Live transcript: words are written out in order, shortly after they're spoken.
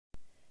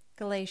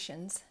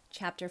Galatians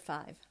chapter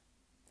 5.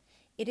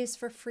 It is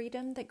for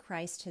freedom that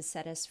Christ has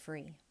set us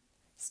free.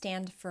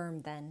 Stand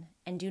firm then,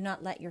 and do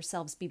not let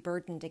yourselves be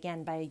burdened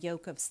again by a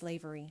yoke of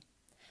slavery.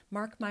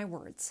 Mark my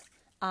words.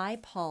 I,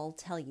 Paul,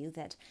 tell you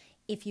that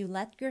if you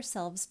let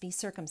yourselves be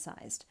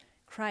circumcised,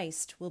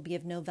 Christ will be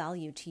of no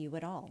value to you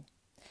at all.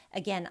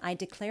 Again, I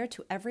declare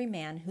to every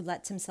man who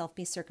lets himself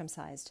be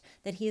circumcised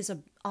that he is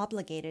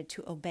obligated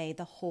to obey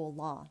the whole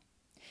law.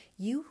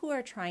 You who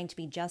are trying to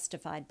be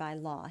justified by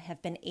law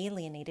have been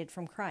alienated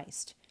from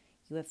Christ.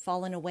 You have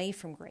fallen away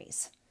from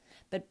grace.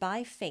 But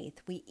by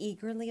faith we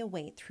eagerly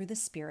await through the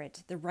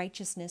Spirit the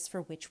righteousness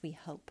for which we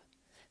hope.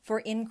 For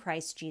in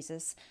Christ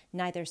Jesus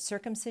neither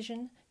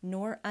circumcision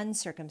nor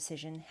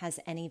uncircumcision has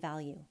any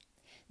value.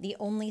 The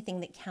only thing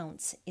that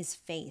counts is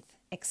faith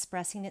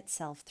expressing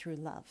itself through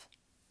love.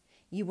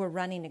 You were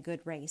running a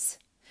good race.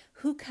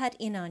 Who cut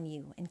in on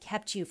you and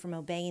kept you from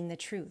obeying the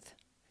truth?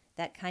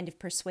 That kind of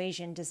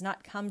persuasion does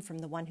not come from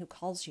the one who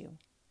calls you.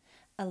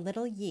 A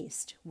little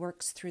yeast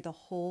works through the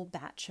whole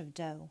batch of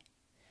dough.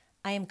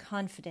 I am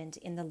confident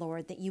in the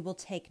Lord that you will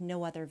take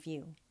no other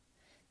view.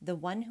 The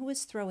one who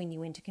is throwing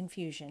you into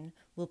confusion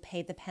will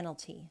pay the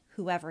penalty,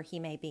 whoever he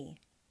may be.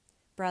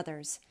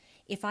 Brothers,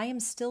 if I am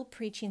still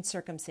preaching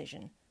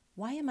circumcision,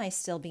 why am I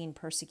still being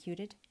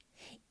persecuted?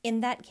 In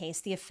that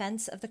case, the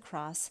offense of the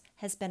cross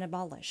has been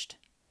abolished.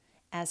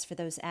 As for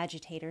those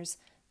agitators,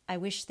 I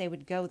wish they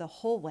would go the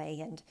whole way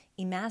and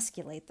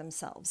emasculate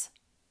themselves.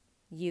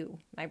 You,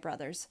 my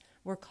brothers,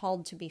 were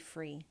called to be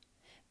free,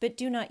 but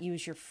do not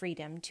use your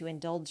freedom to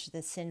indulge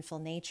the sinful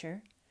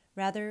nature.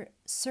 Rather,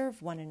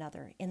 serve one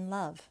another in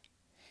love.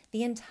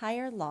 The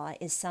entire law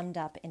is summed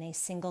up in a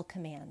single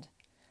command: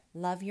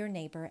 love your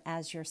neighbor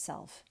as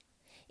yourself.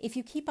 If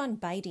you keep on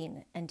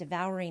biting and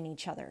devouring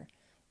each other,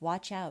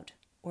 watch out,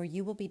 or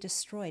you will be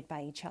destroyed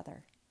by each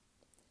other.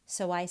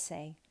 So I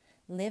say,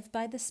 live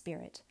by the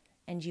Spirit,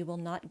 and you will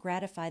not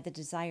gratify the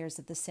desires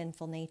of the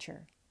sinful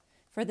nature.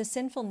 For the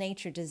sinful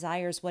nature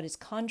desires what is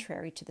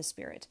contrary to the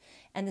Spirit,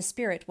 and the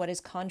Spirit what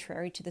is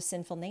contrary to the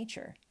sinful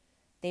nature.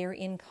 They are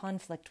in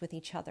conflict with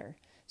each other,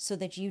 so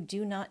that you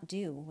do not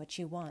do what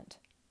you want.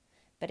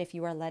 But if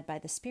you are led by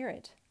the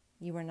Spirit,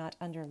 you are not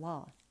under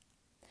law.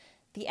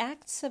 The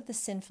acts of the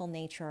sinful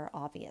nature are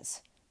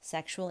obvious: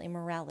 sexual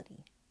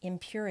immorality,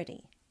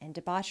 impurity and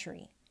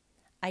debauchery,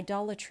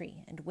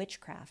 idolatry and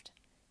witchcraft,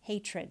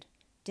 hatred,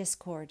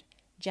 discord,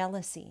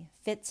 jealousy,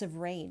 fits of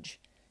rage,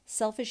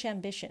 selfish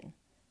ambition,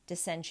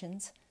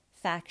 dissensions,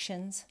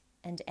 factions,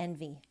 and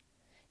envy,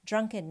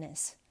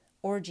 drunkenness,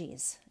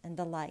 orgies, and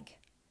the like.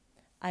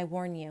 I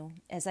warn you,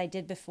 as I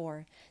did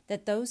before,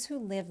 that those who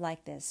live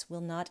like this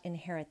will not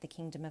inherit the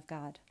kingdom of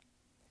God.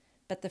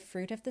 But the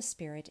fruit of the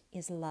Spirit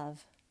is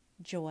love,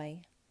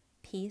 joy,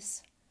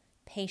 peace,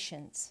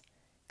 patience,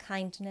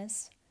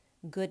 kindness,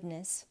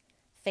 goodness,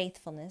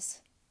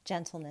 faithfulness,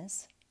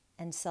 gentleness,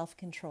 and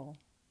self-control.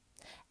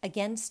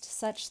 Against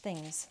such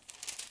things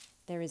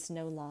there is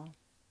no law.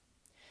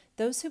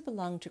 Those who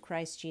belong to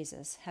Christ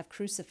Jesus have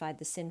crucified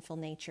the sinful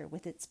nature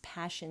with its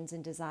passions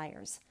and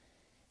desires.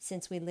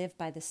 Since we live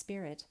by the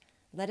Spirit,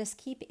 let us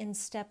keep in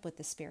step with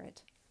the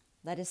Spirit.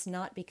 Let us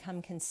not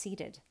become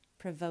conceited,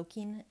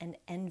 provoking and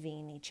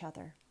envying each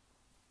other.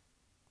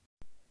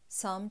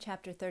 Psalm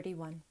chapter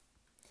 31.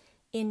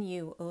 In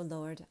you, O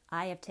Lord,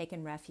 I have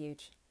taken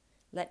refuge.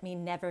 Let me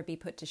never be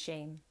put to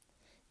shame.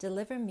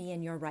 Deliver me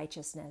in your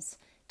righteousness.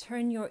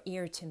 Turn your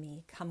ear to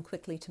me. Come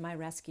quickly to my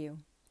rescue.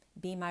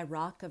 Be my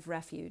rock of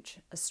refuge,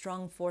 a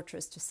strong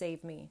fortress to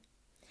save me.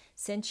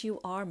 Since you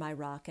are my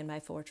rock and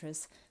my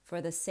fortress, for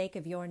the sake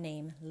of your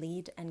name,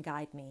 lead and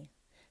guide me.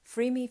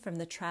 Free me from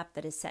the trap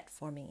that is set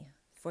for me,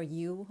 for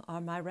you are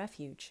my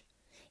refuge.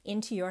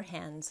 Into your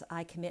hands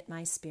I commit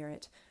my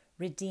spirit.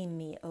 Redeem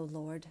me, O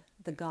Lord,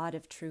 the God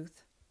of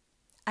truth.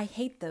 I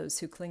hate those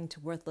who cling to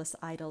worthless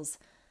idols.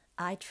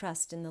 I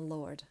trust in the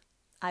Lord.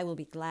 I will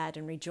be glad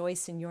and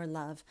rejoice in your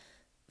love,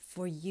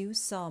 for you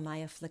saw my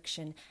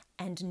affliction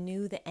and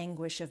knew the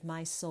anguish of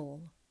my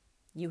soul.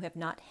 You have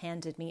not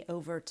handed me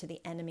over to the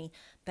enemy,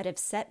 but have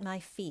set my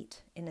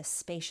feet in a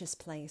spacious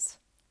place.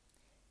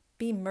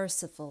 Be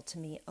merciful to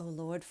me, O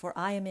Lord, for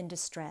I am in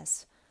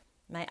distress.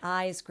 My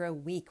eyes grow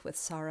weak with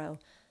sorrow,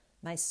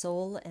 my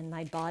soul and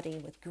my body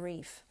with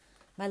grief.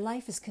 My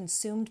life is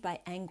consumed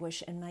by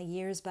anguish, and my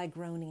years by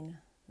groaning.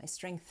 My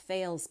strength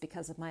fails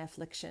because of my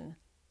affliction,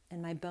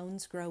 and my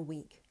bones grow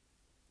weak.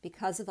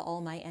 Because of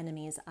all my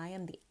enemies, I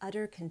am the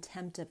utter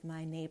contempt of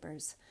my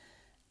neighbors.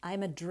 I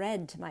am a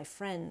dread to my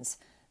friends.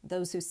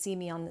 Those who see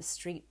me on the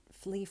street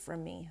flee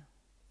from me.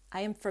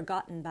 I am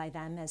forgotten by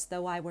them as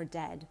though I were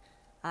dead.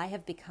 I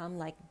have become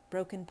like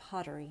broken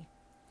pottery.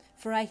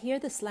 For I hear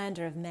the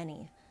slander of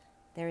many.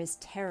 There is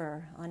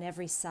terror on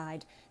every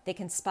side. They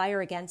conspire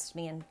against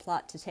me and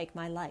plot to take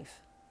my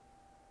life.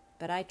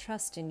 But I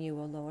trust in you,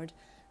 O Lord.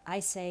 I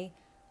say,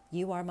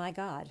 you are my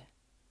God.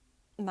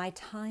 My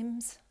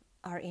times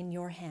are in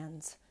your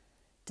hands.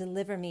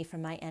 Deliver me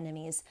from my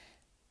enemies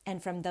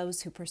and from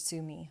those who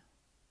pursue me.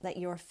 Let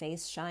your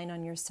face shine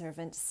on your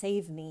servant.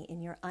 Save me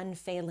in your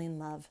unfailing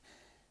love.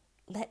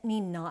 Let me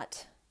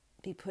not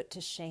be put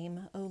to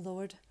shame, O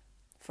Lord,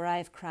 for I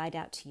have cried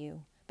out to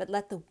you. But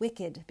let the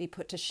wicked be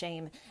put to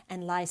shame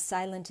and lie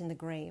silent in the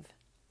grave.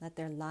 Let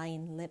their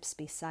lying lips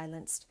be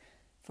silenced,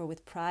 for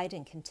with pride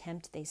and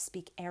contempt they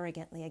speak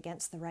arrogantly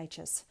against the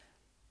righteous.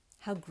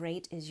 How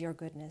great is your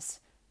goodness,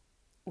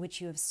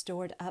 which you have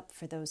stored up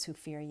for those who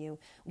fear you,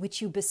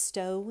 which you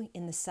bestow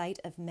in the sight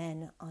of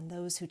men on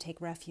those who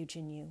take refuge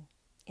in you.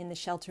 In the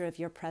shelter of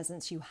your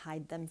presence you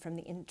hide them from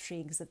the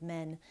intrigues of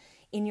men.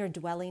 In your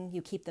dwelling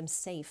you keep them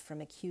safe from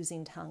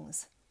accusing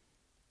tongues.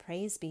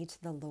 Praise be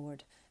to the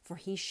Lord, for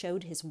he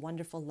showed his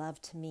wonderful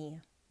love to me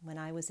when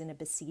I was in a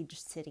besieged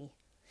city.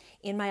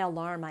 In my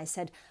alarm I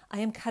said, I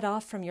am cut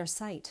off from your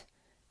sight.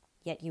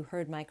 Yet you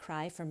heard my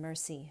cry for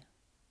mercy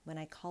when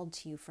I called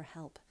to you for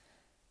help.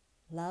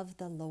 Love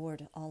the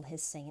Lord, all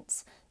his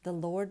saints. The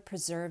Lord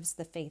preserves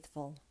the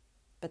faithful,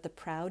 but the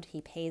proud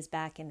he pays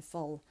back in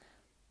full.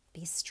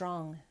 Be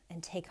strong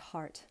and take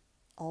heart,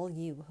 all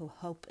you who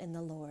hope in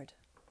the Lord.